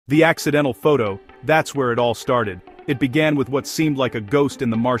The accidental photo, that's where it all started. It began with what seemed like a ghost in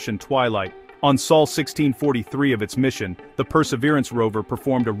the Martian twilight. On Sol 1643 of its mission, the Perseverance rover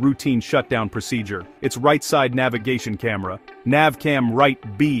performed a routine shutdown procedure. Its right-side navigation camera, NavCam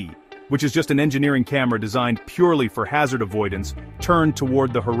Right B, which is just an engineering camera designed purely for hazard avoidance, turned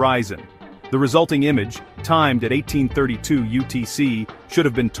toward the horizon. The resulting image, timed at 1832 UTC, should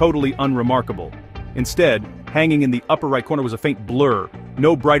have been totally unremarkable. Instead, hanging in the upper right corner was a faint blur,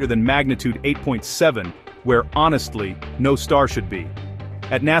 no brighter than magnitude 8.7, where, honestly, no star should be.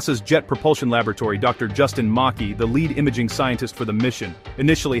 At NASA's Jet Propulsion Laboratory, Dr. Justin Mackey, the lead imaging scientist for the mission,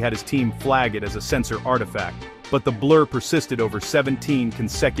 initially had his team flag it as a sensor artifact, but the blur persisted over 17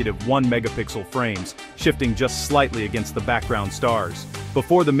 consecutive 1-megapixel frames, shifting just slightly against the background stars.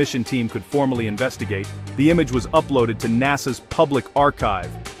 Before the mission team could formally investigate, the image was uploaded to NASA's public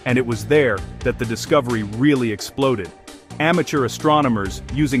archive, and it was there that the discovery really exploded. Amateur astronomers,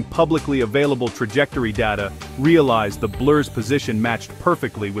 using publicly available trajectory data, realized the blur's position matched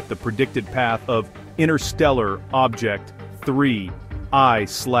perfectly with the predicted path of Interstellar Object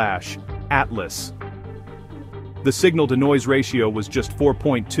 3I/Atlas. The signal-to-noise ratio was just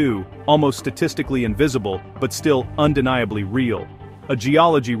 4.2, almost statistically invisible, but still undeniably real. A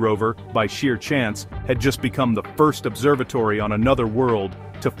geology rover, by sheer chance, had just become the first observatory on another world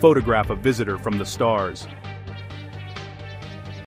to photograph a visitor from the stars.